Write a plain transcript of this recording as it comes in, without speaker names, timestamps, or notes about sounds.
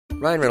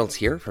Ryan Reynolds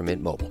here from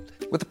Mint Mobile.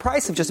 With the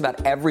price of just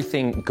about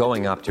everything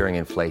going up during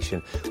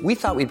inflation, we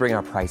thought we'd bring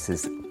our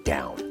prices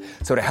down.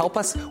 So to help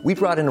us, we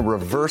brought in a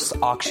reverse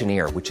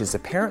auctioneer, which is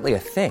apparently a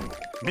thing.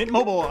 Mint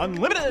Mobile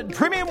Unlimited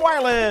Premium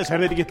Wireless. How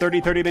to get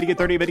 30, 30, bit to get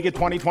 30, bit to get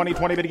 20, 20,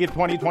 20, bit to get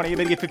 20, 20,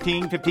 bit to get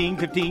 15, 15,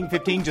 15,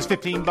 15, just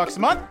 $15 a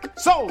month?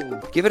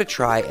 Sold! Give it a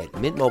try at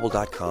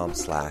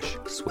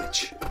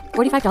mintmobile.com/switch.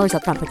 $45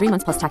 up front for 3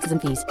 months plus taxes and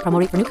fees. Promo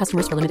rate for new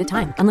customers for limited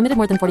time. Unlimited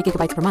more than 40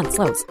 gigabytes per month.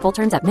 Slows full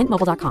terms at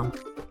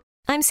mintmobile.com.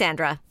 I'm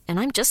Sandra, and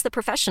I'm just the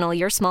professional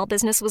your small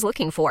business was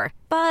looking for.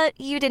 But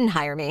you didn't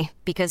hire me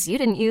because you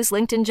didn't use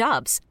LinkedIn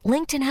Jobs.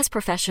 LinkedIn has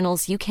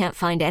professionals you can't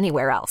find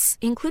anywhere else,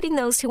 including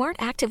those who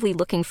aren't actively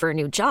looking for a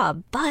new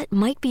job, but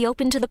might be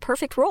open to the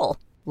perfect role,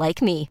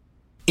 like me.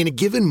 In a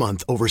given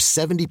month, over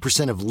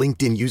 70% of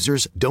LinkedIn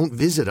users don't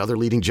visit other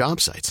leading job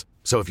sites.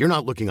 So if you're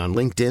not looking on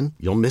LinkedIn,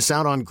 you'll miss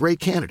out on great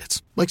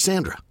candidates like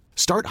Sandra.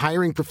 Start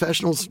hiring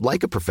professionals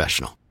like a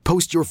professional.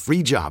 Post your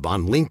free job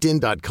on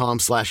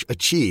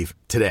linkedin.com/achieve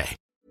today.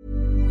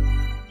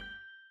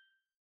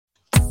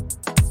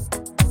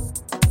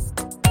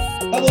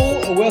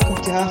 Hello and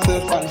welcome to Half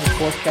Hour Fantasy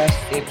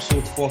Podcast,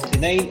 episode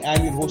 49.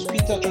 I'm your host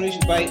Peter,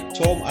 joined by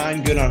Tom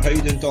and Gunnar. How are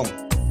you doing, Tom?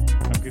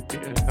 I'm good,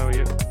 Peter. How are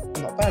you?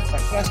 Not bad,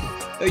 thanks for asking.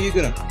 How are you,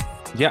 Gunnar?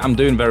 Yeah, I'm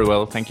doing very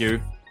well, thank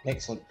you.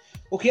 Excellent.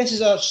 Okay, this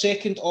is our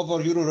second of our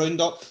Euro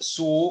roundup,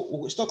 so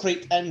we'll stuck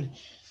right in.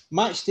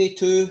 Match day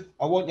 2,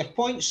 I want your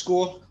point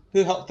score,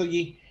 who helped for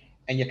you,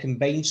 and your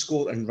combined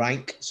score and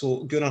rank.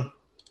 So, Gunnar,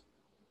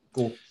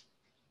 go.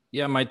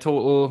 Yeah, my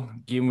total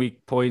game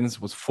week points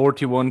was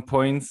 41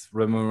 points.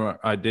 Remember,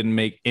 I didn't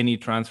make any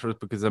transfers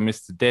because I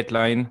missed the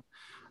deadline.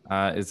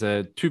 It's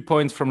 2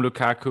 points from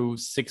Lukaku,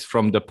 6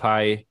 from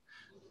Depay.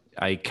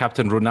 I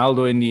captained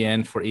Ronaldo in the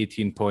end for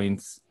 18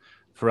 points.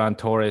 Ferran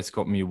Torres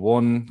got me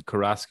 1.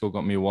 Carrasco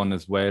got me 1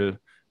 as well.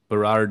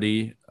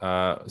 Berardi,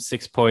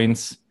 6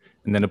 points.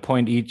 And then a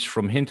point each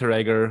from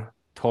Hinteregger,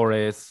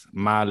 Torres,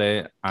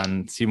 Male,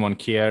 and Simon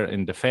Kjær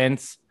in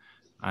defense.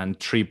 And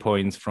 3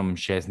 points from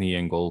Szczesny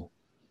in goal.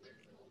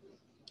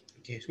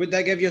 Okay, so would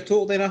that give you a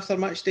total then after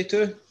match day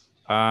 2?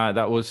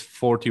 That was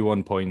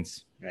 41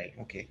 points. Right,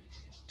 okay.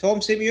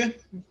 Tom, same you?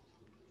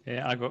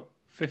 Yeah, I got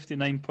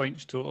 59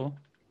 points total.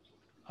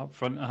 Up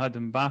front, I had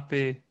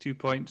Mbappe, 2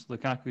 points,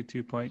 Lukaku,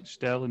 2 points,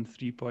 Sterling,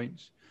 3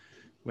 points,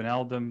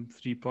 Wijnaldum,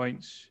 3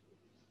 points,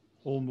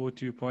 Olmo,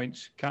 2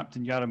 points,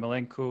 Captain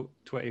Yarmolenko,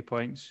 20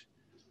 points,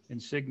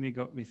 Insigne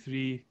got me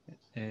 3.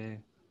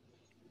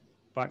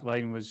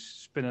 Backline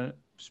was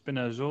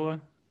Spinazzola,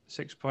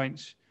 6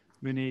 points,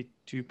 Mooney,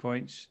 2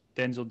 points,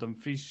 Denzel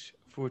Dumfries,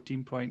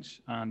 14 points,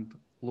 and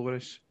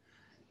Loris,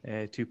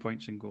 2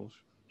 points in goals.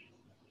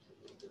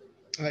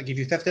 That give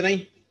you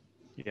 59?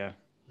 Yeah.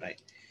 Right.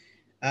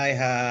 I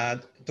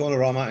had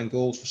Donnarumma in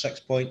goals for 6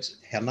 points.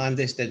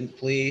 Hernandez didn't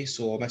play,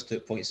 so I missed 2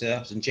 points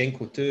there.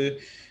 Zinchenko 2,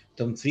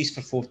 Dumfries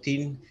for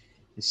 14,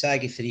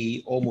 Inzaghi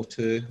 3, Olmo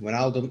 2,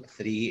 Wijnaldum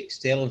 3,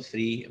 Sterling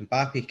 3,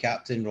 Mbappe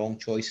captain, wrong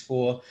choice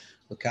 4,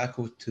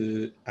 Lukaku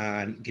 2,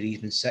 and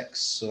Griezmann 6.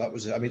 So that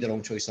was, I made the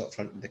wrong choice up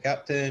front with the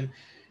captain,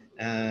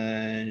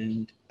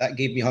 and that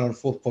gave me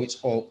 104 points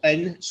all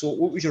in. So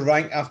what was your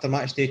rank after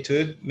match day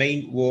 2?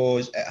 Mine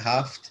was at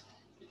halved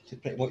to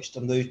pretty much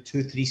I'm now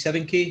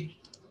 237k.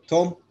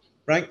 Tom,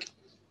 rank?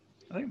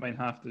 I think mine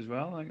halved as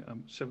well. I think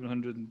I'm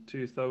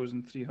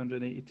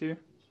 702,382. I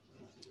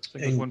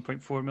think it was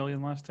 1.4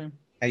 million last time.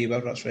 Yeah, you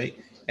were, that's right.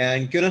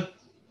 And Gunnar?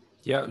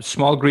 Yeah,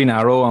 small green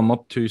arrow. I'm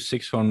up to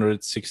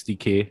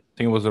 660k. I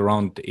think it was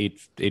around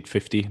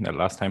 850 that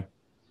last time.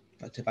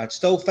 Not too bad.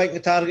 Still think the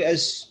target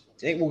is,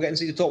 do you think we'll get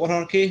into the top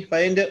 100k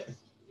by end it?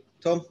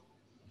 Tom?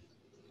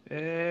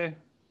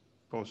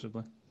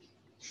 Possibly.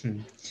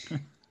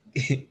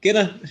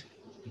 Gunnar?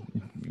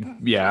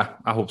 Yeah,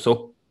 I hope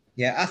so.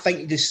 Yeah, I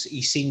think this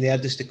he's seen there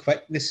just the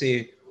quickness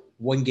of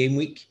one game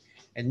week,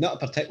 and not a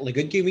particularly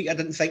good game week, I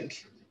didn't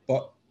think,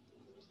 but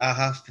I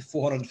have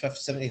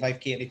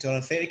 475k to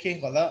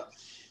 230k like that.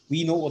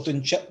 We know what we're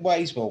doing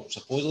chip-wise. Well,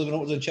 supposedly we know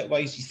what we're doing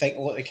chip-wise. You think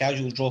a lot of the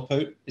casuals drop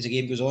out as the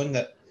game goes on,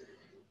 that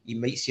you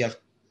might see a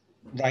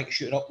rank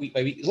shooting up week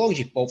by week, as long as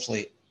you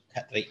obviously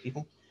hit the right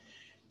people.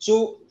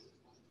 So,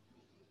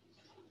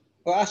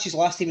 well, I asked you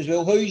last time as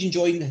well, how are you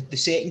enjoying the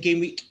second game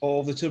week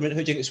of the tournament?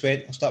 How do you think it's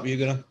went? I'll start with you,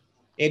 Gunnar.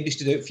 Anybody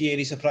stood out for you?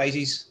 Any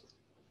surprises?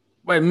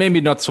 Well,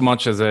 maybe not so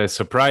much as a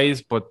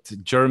surprise, but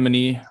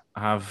Germany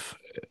have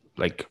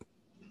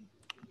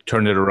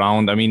turned it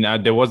around. I mean,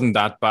 they wasn't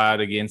that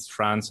bad against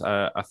France,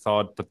 I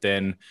thought, but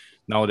then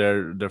now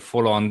they're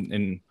full on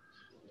in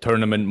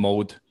tournament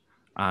mode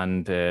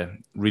and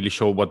really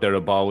show what they're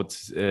about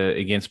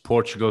against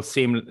Portugal.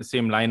 Same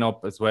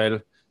lineup as well.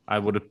 I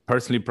would have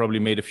personally probably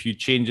made a few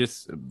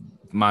changes.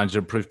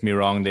 Manager proved me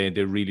wrong. They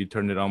really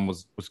turned it on.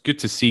 Was good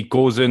to see.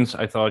 Gosens,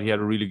 I thought he had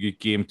a really good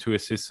game, 2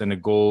 assists and a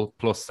goal,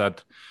 plus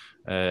that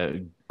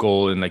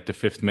goal in like the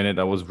 5th minute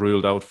that was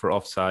ruled out for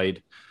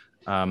offside.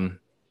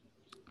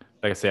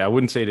 Like I say, I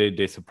wouldn't say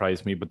they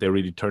surprised me, but they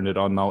really turned it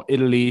on now.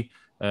 Italy,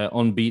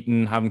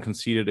 unbeaten, haven't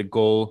conceded a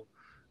goal.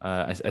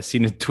 I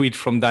seen a tweet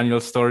from Daniel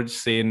Sturridge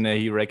saying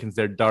he reckons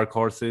they're dark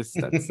horses.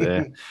 That's,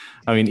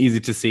 easy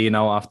to see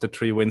now after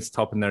 3 wins,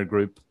 top in their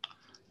group.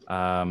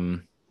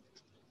 And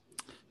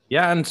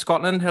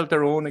Scotland held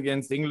their own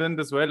against England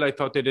as well. I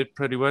thought they did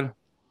pretty well.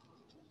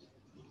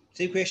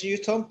 Same question to you,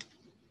 Tom?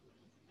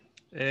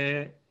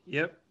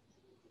 Yep.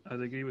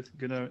 I'd agree with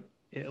Gunnar.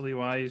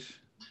 Italy-wise,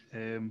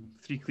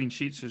 3 clean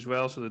sheets as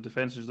well, so the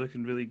defence is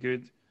looking really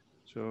good.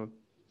 So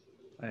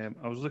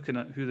I was looking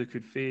at who they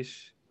could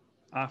face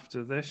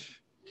after this,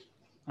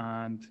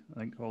 and I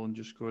think Holland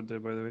just scored there,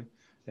 by the way.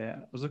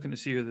 I was looking to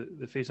see who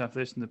they face after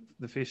this, and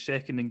they face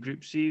second in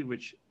Group C,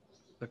 which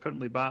they're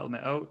currently battling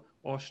it out,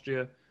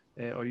 Austria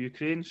or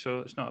Ukraine, so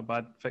it's not a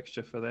bad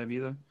fixture for them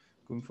either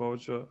going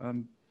forward. So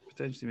I'm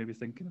potentially maybe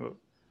thinking about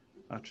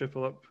a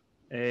triple up.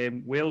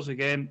 Wales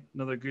again,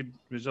 another good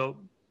result.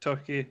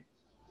 Turkey,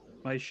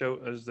 my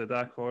shout as the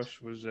dark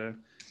horse, was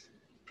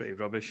pretty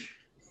rubbish.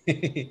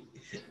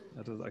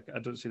 I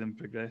don't see them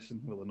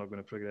progressing. Well, they're not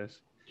going to progress.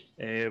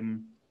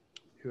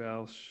 Who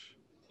else?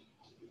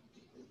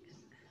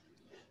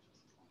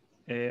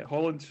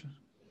 Holland.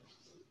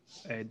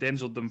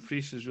 Denzel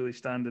Dumfries is really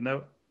standing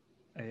out.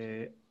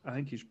 I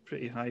think he's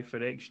pretty high for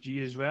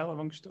XG as well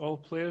amongst all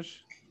players.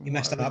 He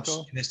missed an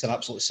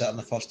absolute set in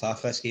the first half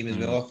of this game as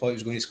well. I thought he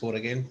was going to score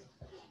again.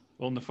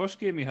 Well, in the first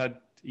game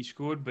he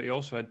scored, but he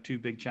also had 2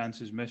 big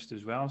chances missed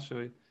as well.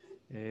 So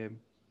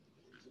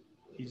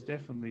he's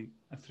definitely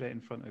a threat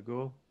in front of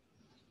goal.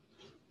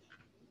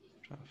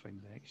 Try to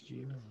find the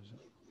XG. Where was it?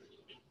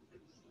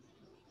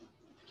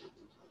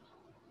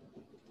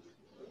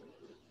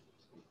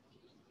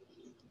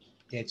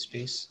 Dead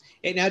space.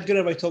 Any ad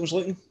about Tom's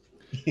looking?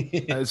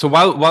 So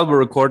while we're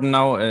recording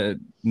now,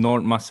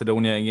 North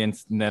Macedonia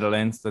against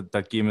Netherlands,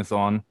 that game is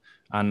on,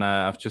 and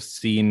I've just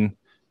seen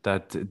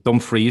that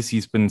Dumfries,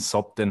 he's been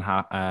subbed in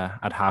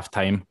at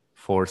halftime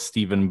for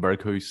Steven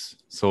Berghuis,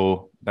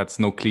 so that's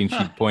no clean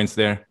sheet points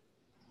there.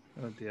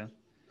 Oh dear!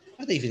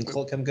 I didn't even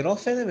clock him going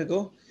off. There we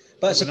go.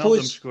 But I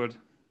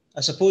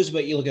suppose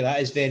what you look at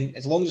that is then,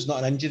 as long as it's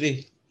not an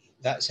injury,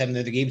 that's him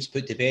now. The game's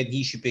put to bed.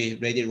 He should be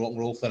ready to rock and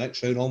roll for the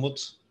next round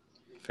onwards.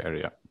 Fair,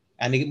 yeah.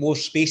 And they get more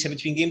space in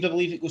between games. I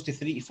believe it goes to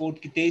 3 to 4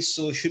 days,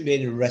 so there shouldn't be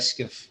any risk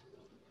of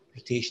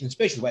rotation,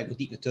 especially when I go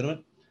deep in the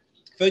tournament.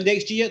 Found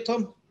XG yet,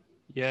 Tom?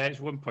 Yeah, it's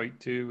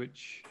 1.2,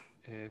 which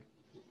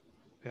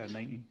per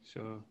 90.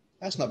 So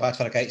that's not bad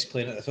for a guy that's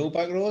playing at the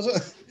full-back row, is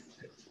it?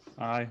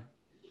 Aye.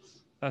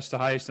 That's the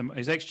highest.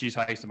 His XG is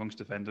highest amongst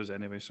defenders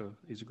anyway, so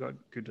he's got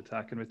good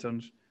attacking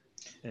returns.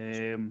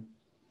 Again,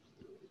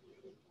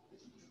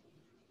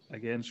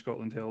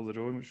 Scotland held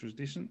their own, which was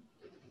decent.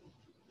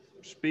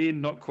 Spain,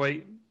 not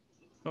quite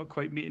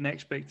meeting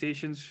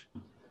expectations,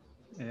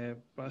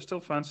 but I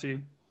still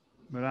fancy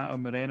Morata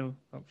and Moreno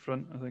up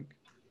front. I think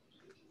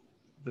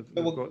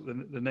they've got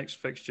the next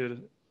fixture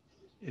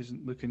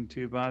isn't looking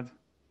too bad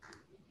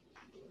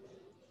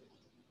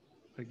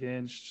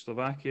against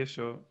Slovakia,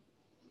 so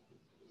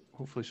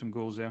hopefully some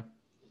goals there.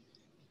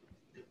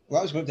 Well,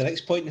 that was about the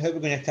next point, how we're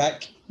going to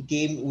attack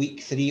game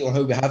week 3, or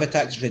how we have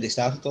attacked. It's already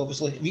started,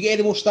 obviously. Have you got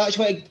any more stats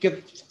you want to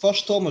give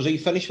first, Tom, or are you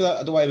finished with that?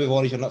 I don't want to move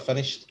on if you're not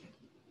finished.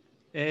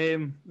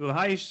 Well, the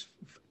highest,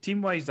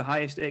 team-wise, the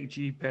highest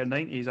XG per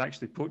 90 is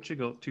actually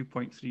Portugal at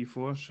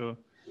 2.34, so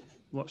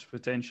lots of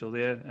potential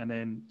there. And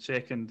then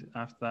second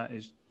after that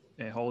is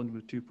Holland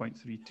with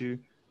 2.32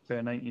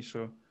 per 90,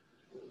 so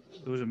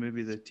those are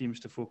maybe the teams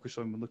to focus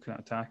on when looking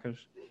at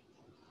attackers.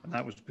 And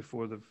that was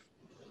before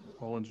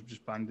Holland's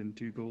just banged in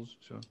 2 goals.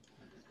 So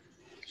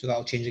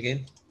that'll change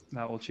again?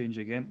 That will change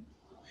again.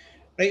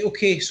 Right,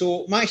 okay,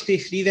 so match day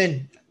 3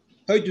 then.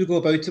 How do we go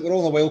about it? We're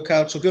all on a wild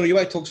card. So, Gunnar, you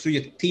want to talk through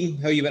your team,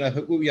 what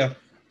your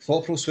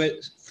thought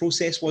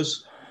process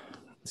was?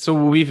 So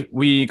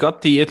we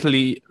got the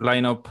Italy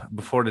lineup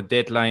before the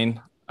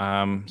deadline.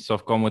 So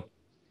I've gone with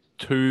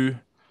 2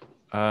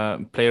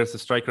 players, a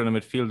striker and a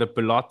midfielder,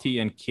 Belotti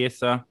and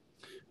Chiesa,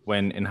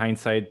 when in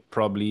hindsight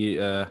probably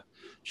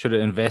should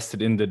have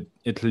invested in the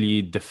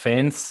Italy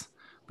defense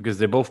because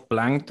they both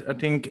blanked, I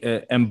think.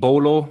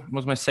 Embolo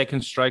was my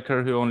second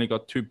striker who only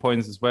got 2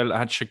 points as well. I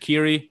had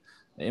Shaqiri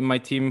in my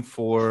team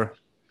for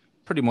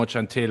pretty much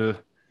until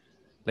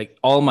like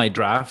all my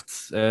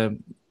drafts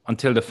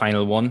until the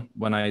final one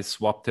when I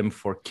swapped him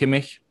for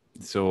Kimmich.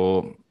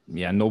 So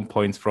yeah, no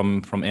points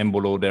from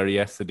Embolo there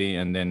yesterday,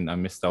 and then I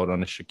missed out on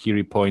the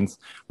Shaqiri points.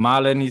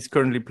 Malen, he's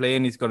currently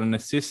playing. He's got an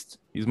assist.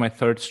 He's my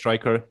third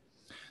striker.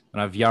 And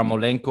I have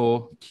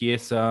Yarmolenko,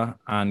 Chiesa,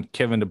 and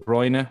Kevin De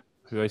Bruyne,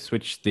 who I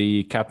switched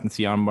the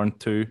captaincy armband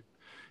to.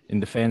 In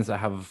defense, I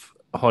have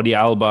Jordi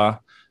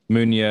Alba,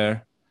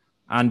 Meunier,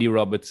 Andy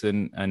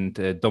Robertson, and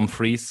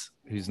Dumfries,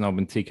 who's now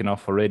been taken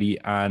off already,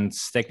 and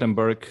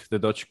Stecklenburg, the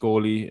Dutch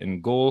goalie,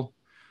 in goal.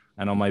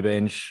 And on my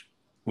bench,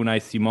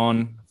 Unai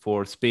Simon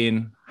for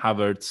Spain,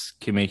 Havertz,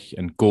 Kimmich,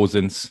 and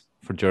Gosens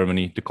for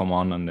Germany to come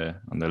on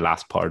the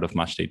last part of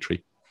match day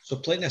 3. So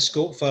plenty of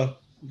scope for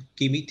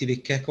game week to be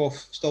kick-off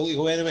still to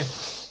go anyway.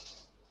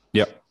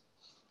 Yep.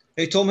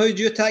 Hey Tom, how did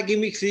you attack game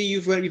week 3?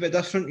 You've went a wee bit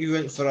different. You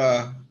went for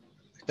a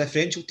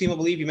differential team, I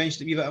believe. You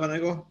mentioned it a wee bit a minute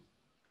ago.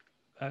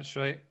 That's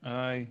right.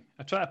 I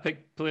try to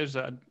pick players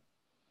that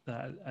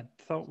I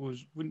thought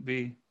wouldn't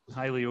be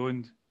highly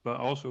owned, but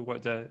I also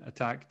wanted to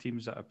attack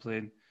teams that are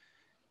playing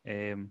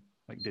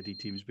like Diddy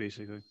teams,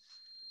 basically.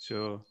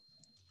 So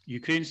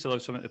Ukraine still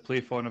have something to play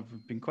for, and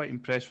I've been quite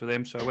impressed with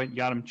them. So I went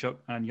Yaremchuk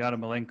and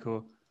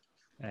Yarmolenko.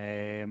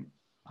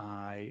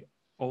 I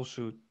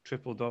also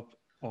tripled up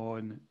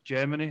on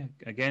Germany.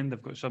 Again,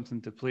 they've got something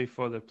to play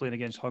for. They're playing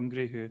against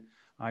Hungary, who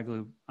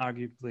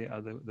arguably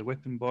are the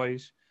whipping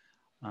boys.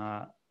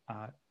 Oh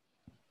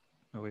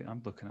wait,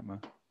 I'm looking at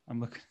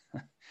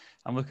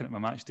my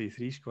match day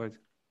 3 squad.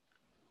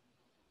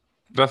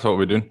 That's what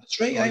we're doing. That's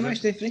right. Aye, match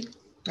day 3.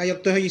 Aye,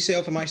 up to how you set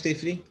up a match day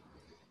 3.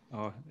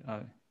 Oh,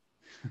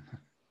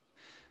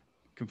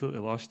 completely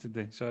lost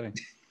today. Sorry.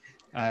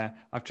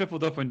 I've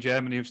tripled up on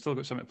Germany. I've still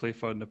got something to play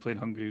for, and they're playing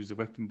Hungary, who's the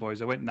whipping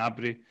boys. I went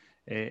Gnabry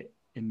in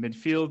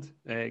midfield,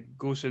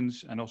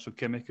 Gosens, and also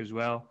Kimmich as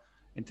well.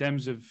 In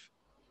terms of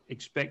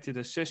expected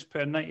assists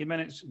per 90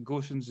 minutes,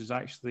 Gosens is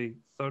actually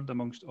third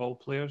amongst all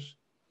players.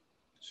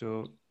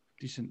 So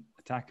decent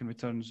attacking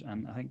returns,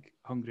 and I think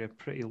Hungary are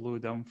pretty low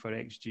down for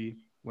XG,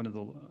 one of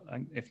the,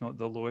 if not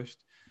the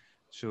lowest.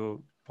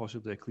 So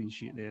possibly a clean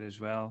sheet there as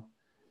well.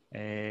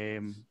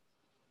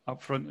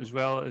 Up front as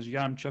well as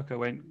Yaremchuk, I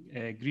went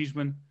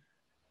Griezmann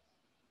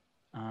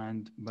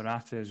and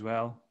Morata as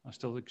well. I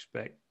still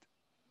expect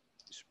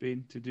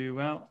Spain to do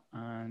well,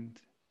 and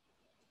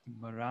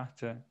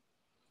Morata's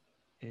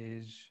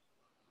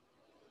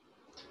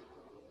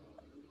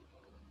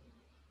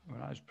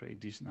pretty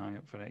decent high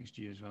up for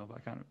XG as well, but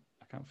I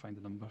can't find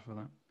a number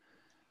for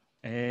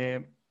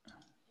that.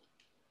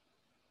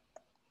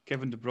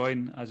 Kevin De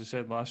Bruyne, as I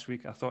said last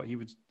week, I thought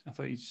he's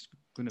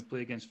going to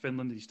play against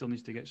Finland. He still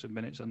needs to get some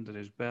minutes under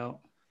his belt,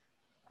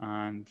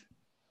 and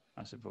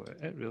that's about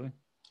it really.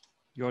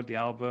 Jordi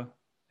Alba,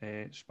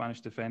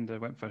 Spanish defender,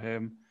 went for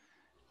him.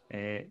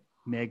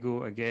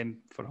 Nego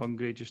again for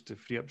Hungary, just to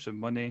free up some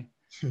money.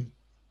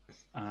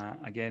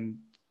 Again,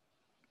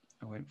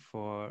 I went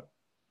for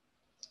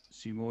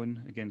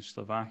Simon against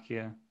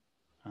Slovakia,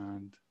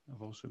 and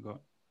I've also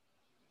got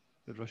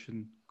the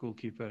Russian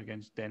goalkeeper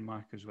against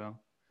Denmark as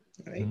well,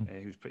 right.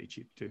 Who's pretty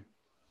cheap too.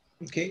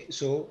 Okay,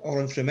 so I'll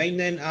run through mine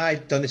then.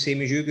 I'd done the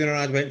same as you, Gunnar.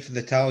 I went for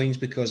the Italians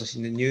because I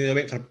seen the new. I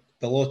went for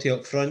Belotti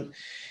up front,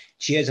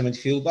 Chiesa in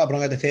midfield, but I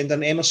brought a defender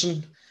in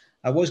Emerson.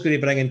 I was going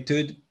to bring in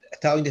 2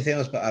 Italian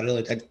defenders, but I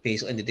really did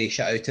basically in the day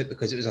shut out it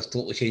because it was a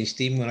totally changed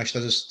team when I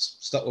should have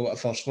just stuck with what I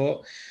first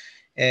thought.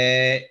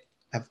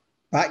 I've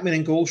Backman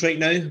in goals right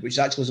now, which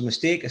actually was a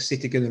mistake. I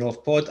said to Gunnar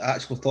off pod, I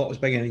actually thought I was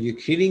bringing in a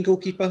Ukrainian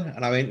goalkeeper,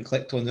 and I went and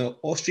clicked on the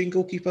Austrian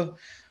goalkeeper.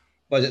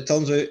 But as it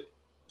turns out,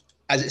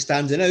 as it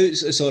stands now,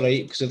 it's all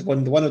right, because the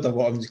one of the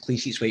bottom clean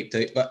sheets wiped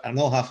out, but I'm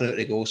not half an hour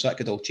to go, so that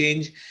could all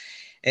change.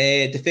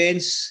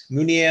 Defence,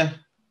 Meunier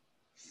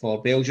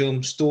for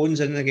Belgium, Stones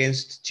in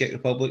against Czech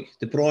Republic,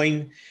 De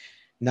Bruyne,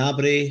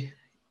 Gnabry,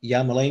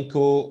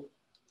 Yarmolenko.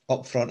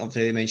 Up front, I've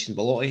already mentioned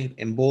Belotti.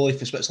 Mboli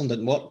for Switzerland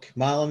didn't work.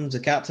 Malin's the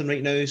captain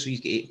right now, so he's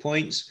got 8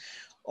 points.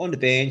 On the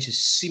bench is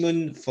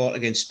Simon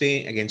against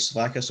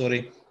Slovakia.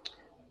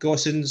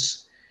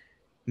 Gosens,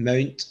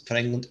 Mount for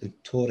England, and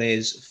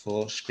Torres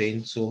for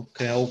Spain. So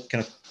kind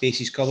of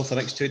bases covered for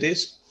the next 2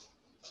 days.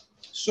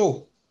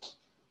 So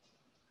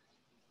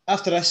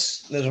after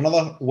this, there's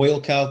another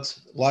wildcard,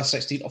 last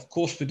 16. Of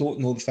course, we don't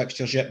know the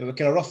fixtures yet, but we've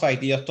got a rough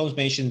idea. Tom's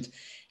mentioned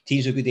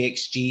teams with good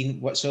XG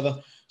and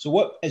whatsoever. So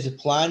what is the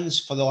plans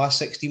for the last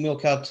 16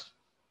 wildcard?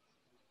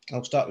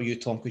 I'll start with you,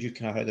 Tom, because you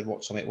kind of had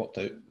something worked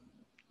out.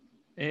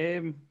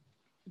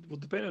 Well,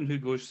 depending on who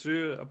goes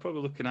through, I'm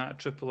probably looking at a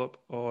triple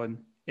up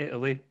on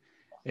Italy.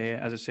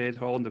 As I said,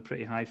 Holland are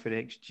pretty high for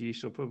XG,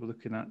 so probably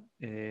looking at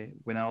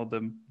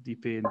Wijnaldum,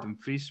 Depay, and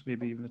Dumfries,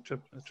 maybe even a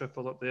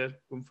triple up there,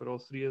 going for all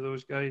 3 of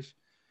those guys.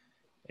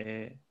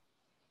 It's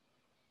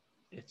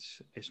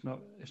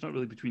not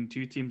really between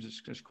 2 teams.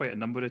 It's quite a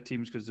number of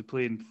teams because they're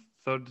playing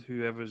third,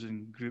 whoever's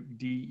in Group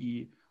D,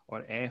 E,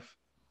 or F,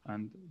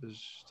 and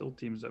there's still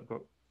teams that have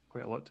got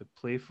quite a lot to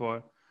play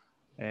for.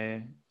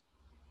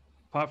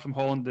 Apart from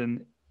Holland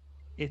and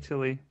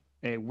Italy,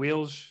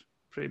 Wales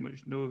pretty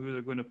much know who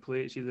they're going to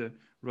play. It's either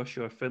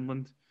Russia or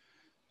Finland,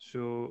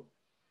 so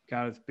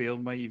Gareth Bale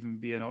might even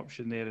be an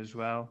option there as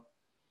well.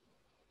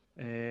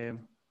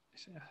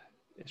 It's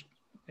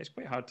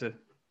quite hard to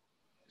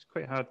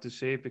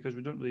say because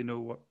we don't really know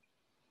what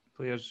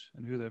players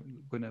and who they're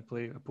going to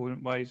play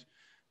opponent-wise.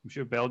 I'm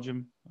sure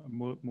Belgium are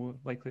more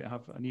likely to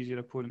have an easier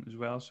opponent as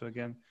well. So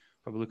again,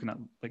 probably looking at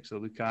like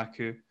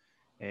Lukaku.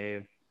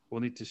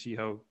 We'll need to see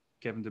how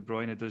Kevin De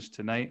Bruyne does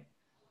tonight.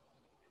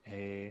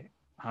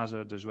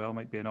 Hazard as well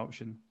might be an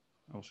option.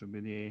 Also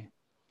Meunier.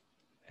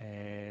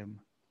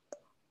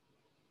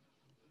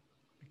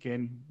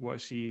 Again, what I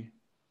see,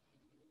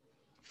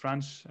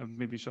 France have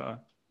maybe sort of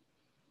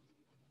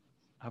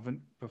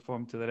haven't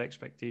performed to their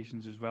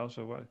expectations as well.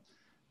 So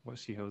we'll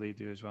see how they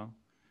do as well.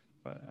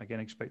 But again,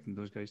 expecting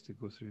those guys to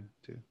go through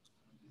too.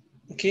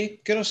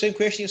 Okay, Gunnar, same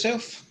question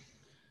yourself.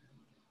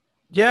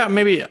 Yeah,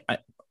 maybe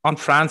on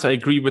France, I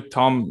agree with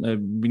Tom.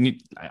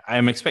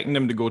 I'm expecting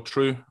them to go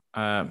through.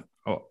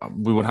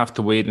 we would have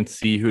to wait and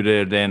see who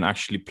they're then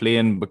actually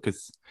playing,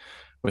 because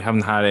we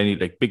haven't had any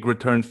like big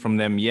returns from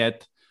them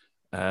yet.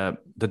 The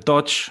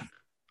Dutch,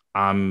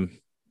 I'm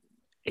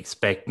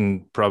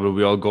expecting probably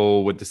we all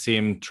go with the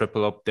same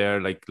triple up there,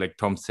 like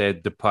Tom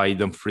said, Depay,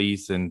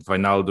 Dumfries, and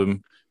Wijnaldum,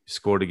 who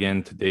scored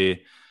again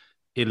today.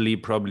 Italy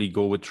probably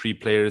go with 3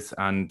 players,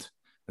 and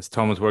as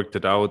Thomas worked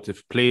it out,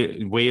 if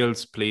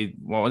Wales played,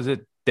 what was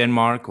it,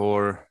 Denmark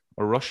or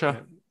Russia?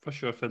 Yeah, for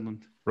sure,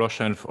 Finland.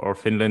 Russia or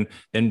Finland,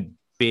 then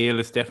Bale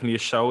is definitely a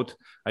shout.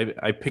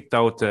 I picked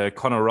out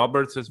Connor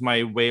Roberts as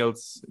my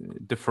Wales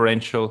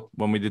differential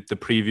when we did the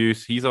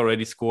previews. He's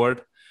already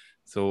scored,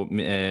 so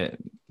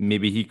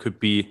maybe he could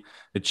be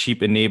a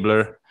cheap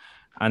enabler.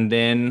 And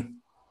then,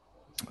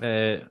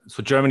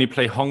 so Germany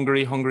play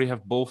Hungary. Hungary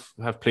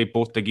have played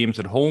both the games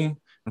at home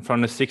in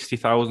front of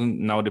 60,000.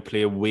 Now they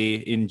play away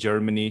in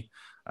Germany.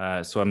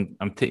 So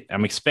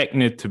I'm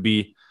expecting it to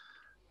be,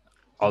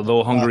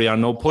 although Hungary are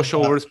no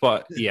pushovers,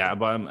 but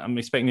I'm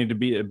expecting it to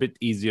be a bit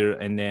easier.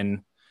 And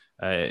then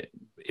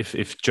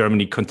if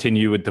Germany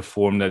continue with the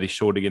form that they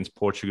showed against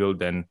Portugal,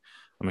 then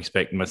I'm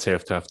expecting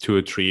myself to have 2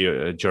 or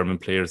 3 German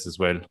players as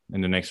well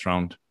in the next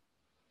round.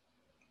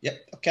 Yep,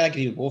 I can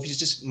agree with both. It's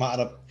just a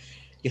matter of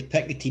you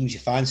pick the teams you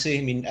fancy.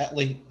 I mean,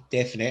 Italy,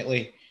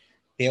 definitely.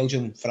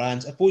 Belgium,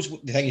 France. I suppose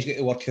the thing you've got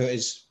to work out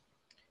is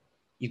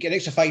you get an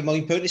extra £5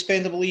 million to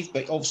spend, I believe,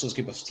 but obviously it's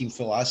good with team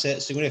full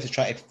assets. So you're going to have to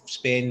try to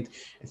spend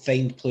and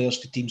find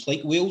players for teams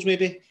like Wales,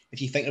 maybe,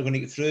 if you think they're going to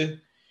get through.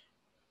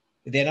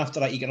 But then after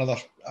that, you get another,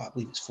 I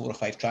believe it's 4 or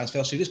 5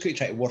 transfers. So you're just going to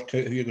try to work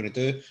out who you're going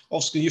to do.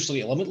 Obviously, you usually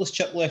get a limitless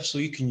chip left, so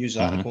you can use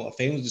that in the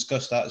quarterfinals,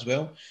 discuss that as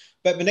well.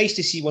 But it'd be nice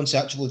to see once the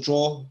actual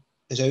draw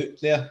is out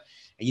there.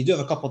 And you do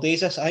have a couple of days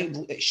this. I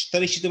think it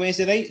finishes on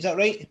Wednesday night, is that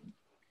right?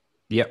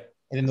 Yep.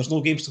 And then there's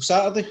no games till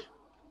Saturday?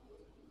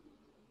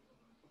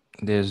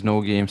 There's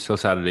no games till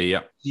Saturday,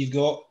 yeah. You've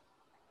got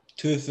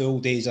 2 full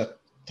days of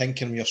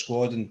tinkering with your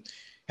squad and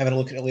having a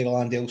look at the lay of the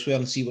land elsewhere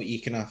and see what you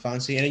can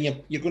fancy. And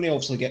then you're going to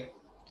obviously get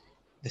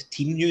the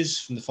team news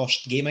from the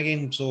first game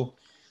again, so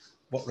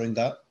work around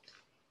that.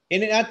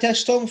 Anything to add to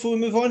this, Tom, before we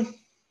move on?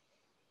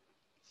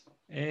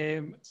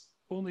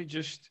 Only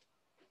just,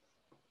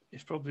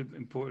 it's probably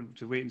important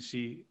to wait and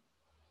see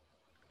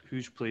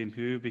who's playing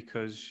who,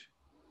 because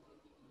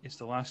it's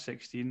the last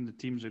 16. The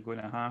teams are going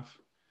to half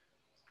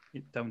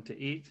it down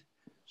to 8.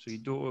 So you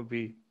don't want to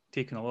be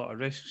taking a lot of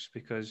risks,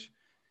 because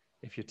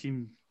if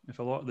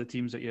a lot of the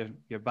teams that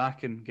you're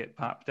backing get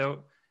papped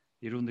out,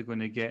 you're only going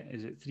to get,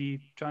 is it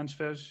 3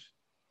 transfers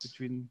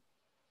between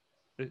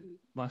the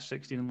last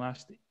 16 and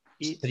last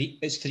 8?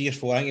 It's 3 or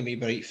 4. I think it may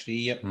be right 3.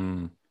 Yep.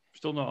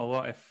 Still not a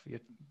lot. If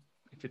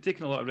you're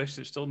taking a lot of risks,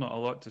 it's still not a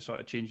lot to sort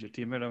of change your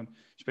team around,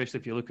 especially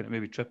if you're looking at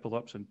maybe triple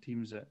ups on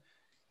teams that,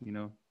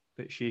 a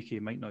bit shaky,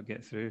 might not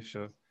get through.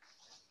 So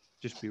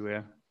just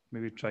beware.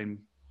 Maybe try and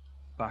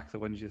back the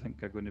ones you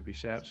think are going to be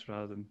certs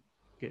rather than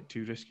get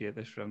too risky at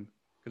this round,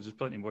 because there's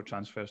plenty more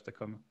transfers to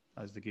come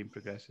as the game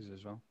progresses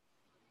as well.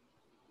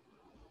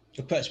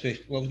 So put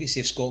it, well, we can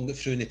say if Scotland get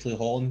through and they play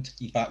Holland,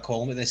 you back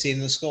Holland, but they're saying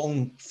the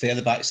Scotland fair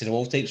the backs to the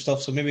wall type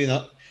stuff, so maybe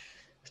not.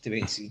 Have to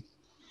wait and see.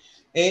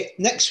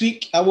 Next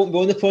week, I won't be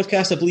on the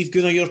podcast. I believe,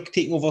 Gunnar, you're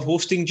taking over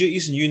hosting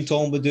duties, and you and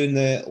Tom will be doing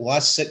the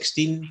last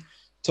 16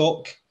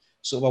 talk.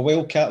 So a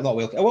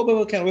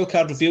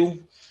wildcard reveal.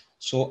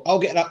 So I'll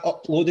get that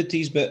uploaded to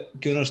you, but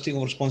Gunnar's taking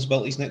over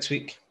responsibilities next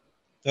week.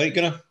 All right,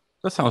 Gunnar?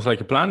 That sounds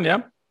like a plan,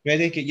 yeah.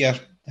 Ready? Get your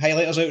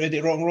highlighters out, ready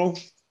to rock and roll?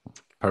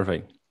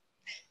 Perfect.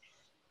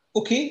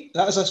 Okay,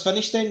 that is us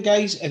finished then,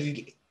 guys. I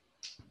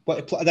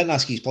didn't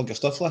ask you to plug your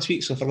stuff last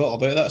week, so I forgot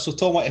about that. So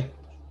Tom, want to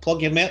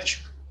plug your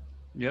merch?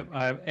 Yep,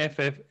 I have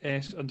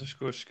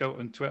FFS_scout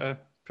on Twitter.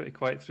 Pretty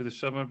quiet through the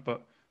summer,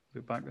 but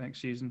we'll be back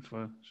next season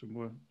for some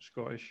more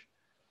Scottish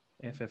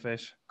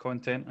FFS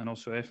content and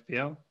also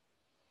FPL.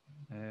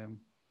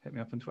 Hit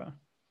me up on Twitter.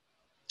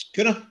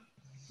 Gunnar?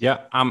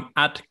 Yeah, I'm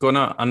at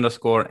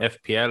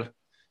Gunnar_FPL.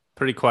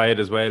 Pretty quiet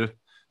as well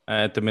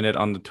at the minute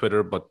on the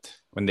Twitter, but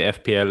when the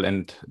FPL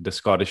and the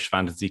Scottish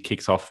fantasy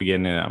kicks off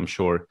again, I'm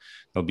sure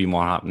there'll be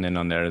more happening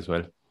on there as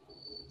well.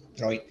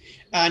 Right.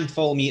 And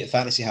follow me at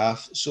Fantasy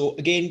Half. So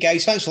again,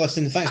 guys, thanks for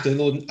listening, thanks for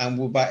downloading, and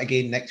we'll be back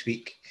again next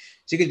week.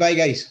 Say goodbye,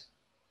 guys.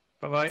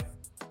 Bye-bye.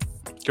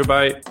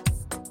 Goodbye.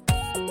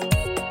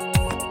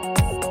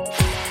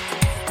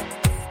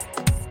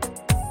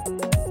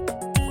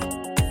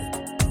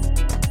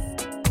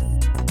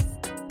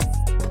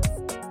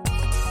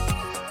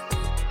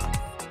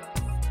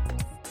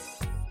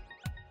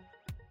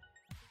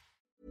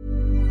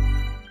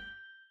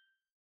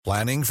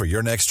 Planning for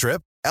your next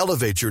trip?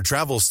 Elevate your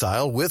travel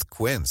style with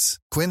Quince.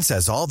 Quince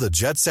has all the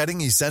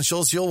jet-setting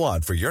essentials you'll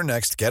want for your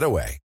next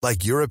getaway,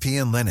 like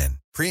European linen,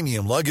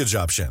 premium luggage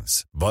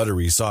options,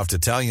 buttery soft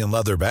Italian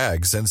leather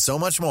bags, and so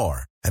much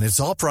more. And it's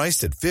all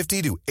priced at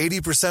 50 to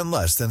 80%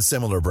 less than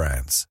similar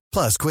brands.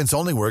 Plus, Quince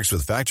only works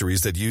with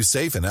factories that use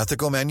safe and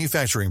ethical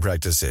manufacturing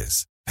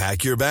practices.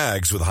 Pack your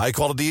bags with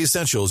high-quality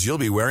essentials you'll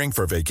be wearing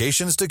for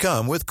vacations to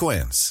come with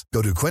Quince.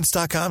 Go to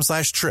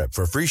quince.com/trip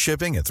for free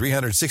shipping and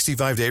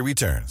 365-day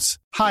returns.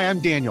 Hi, I'm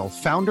Daniel,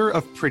 founder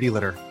of Pretty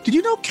Litter. Did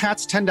you know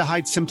cats tend to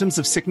hide symptoms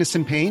of sickness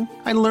and pain?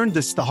 I learned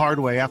this the hard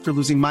way after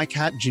losing my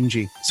cat,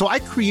 Gingy. So I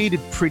created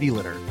Pretty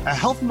Litter, a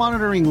health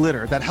monitoring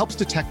litter that helps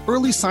detect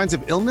early signs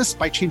of illness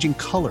by changing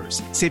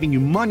colors, saving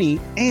you money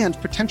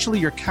and potentially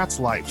your cat's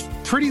life.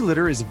 Pretty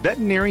Litter is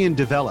veterinarian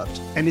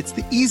developed, and it's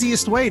the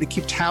easiest way to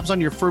keep tabs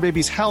on your fur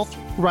baby's health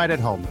right at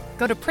home.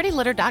 Go to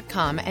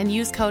prettylitter.com and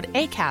use code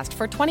ACAST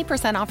for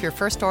 20% off your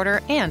first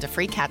order and a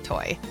free cat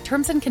toy.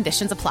 Terms and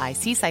conditions apply.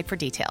 See site for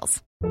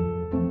details.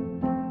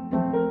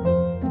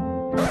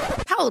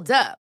 Hold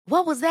up.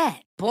 What was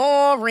that?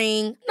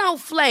 Boring. No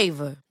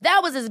flavor.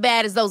 That was as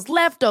bad as those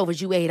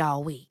leftovers you ate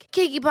all week.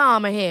 Keke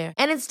Palmer here,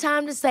 and it's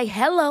time to say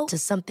hello to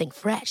something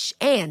fresh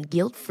and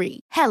guilt-free.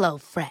 Hello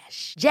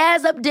Fresh.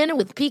 Jazz up dinner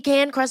with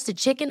pecan-crusted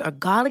chicken or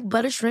garlic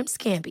butter shrimp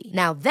scampi.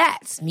 Now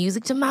that's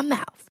music to my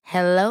mouth.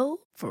 Hello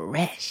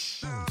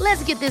Fresh.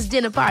 Let's get this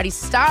dinner party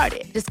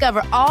started.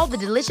 Discover all the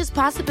delicious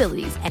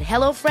possibilities at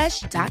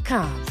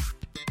HelloFresh.com.